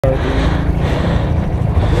like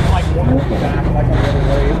one back, like a little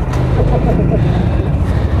wave.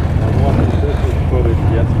 I watched this footage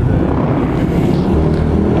yesterday.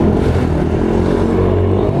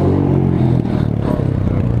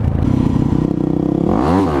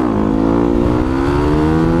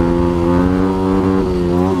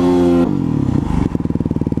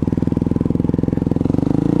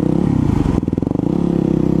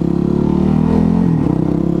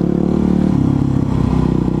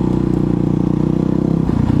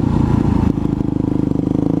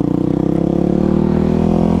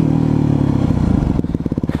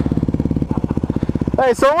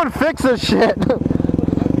 Hey, someone fix this shit.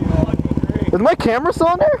 Is my camera still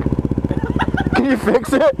in there? Can you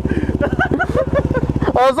fix it?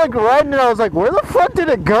 I was like riding it, I was like, where the fuck did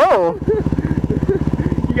it go?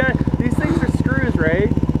 You got these things are screws,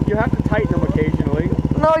 right? You have to tighten them occasionally.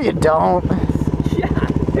 No, you don't.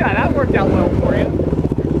 Yeah, that worked out well for you.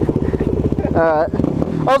 I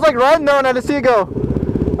was like riding though, and I just see it go,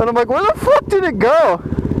 and I'm like, where the fuck did it go?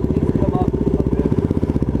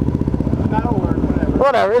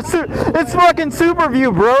 Whatever, it's fucking Super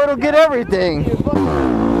View, bro. It'll get everything.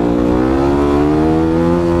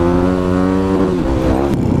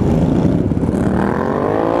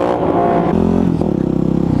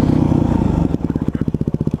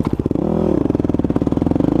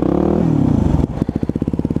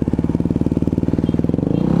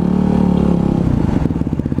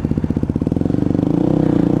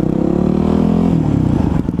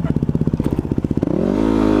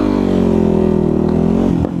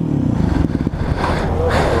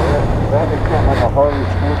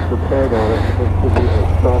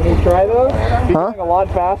 Can you try those? If you're Huh? going a lot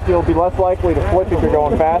faster, you'll be less likely to flip if you're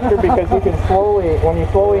going faster because you can slowly, when you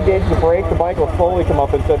slowly engage the brake, the bike will slowly come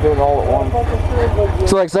up instead of doing it all at once.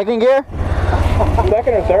 So like second gear?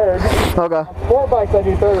 Second or third. Okay. Sport bikes I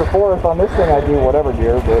do third or fourth. On this thing I do whatever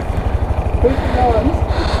gear, but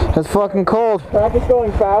It's fucking cold. practice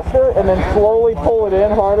going faster and then slowly pull it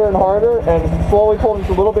in harder and harder and slowly pull it just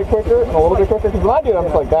a little bit quicker and a little bit quicker, because when I do it I'm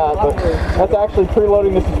just like that, but that's actually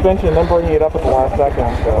preloading the suspension and then bringing it up at the last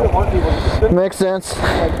second. So. Makes sense.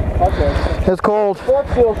 It's cold. Fork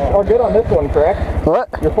seals are good on this one, correct? What?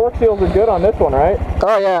 Your fork seals are good on this one, right?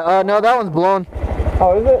 Oh yeah, no, that one's blown.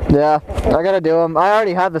 Oh, is it? Yeah, I gotta do them. I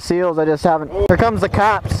already have the seals, I just haven't. Here comes the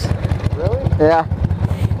cops. Really? Yeah.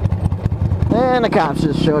 And the cops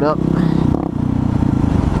just showed up.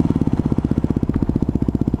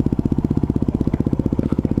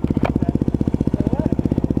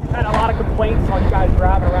 Had a lot of complaints on you guys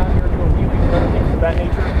driving around here doing wheelies and other things of that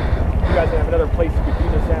nature. You guys have another place you could do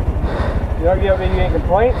this at. You know, do you have any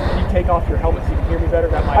complaints? Can you take off your helmet so you can hear me better?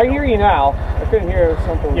 That might help. I hear you now. I couldn't hear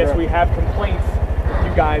something. Yes, we have complaints of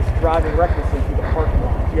you guys driving recklessly through the parking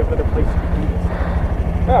lot. Do you have another place you can do this?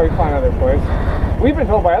 Yeah, we find other place. We've been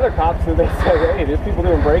told by other cops that they said, hey, there's people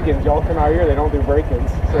doing break-ins. Y'all come out here, they don't do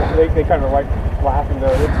break-ins. So they kind of like laughing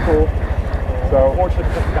though. It's cool. So Unfortunately,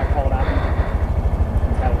 because we got called out, we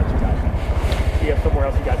gotta let you guys know. Do you have somewhere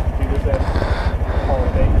else you guys can do this at? Call it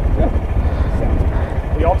a day? yeah. Sounds good.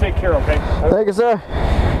 Well, y'all take care, okay? Thank you, sir.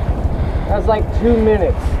 That's like 2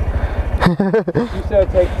 minutes. You said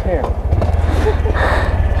it'd take 10.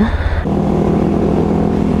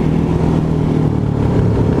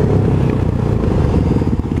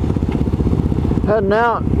 Heading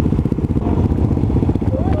out.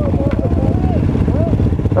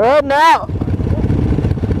 We're heading out.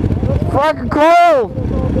 It's fucking cold.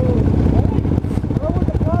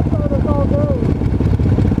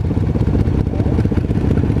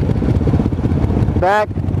 Back.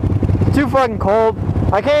 It's too fucking cold.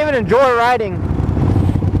 I can't even enjoy riding.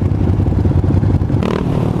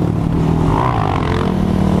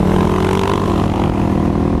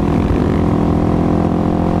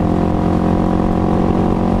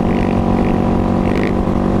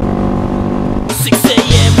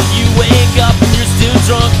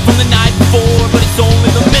 Drunk from the night before, but it's only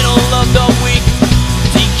the middle of the week.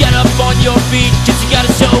 So you get up on your feet, get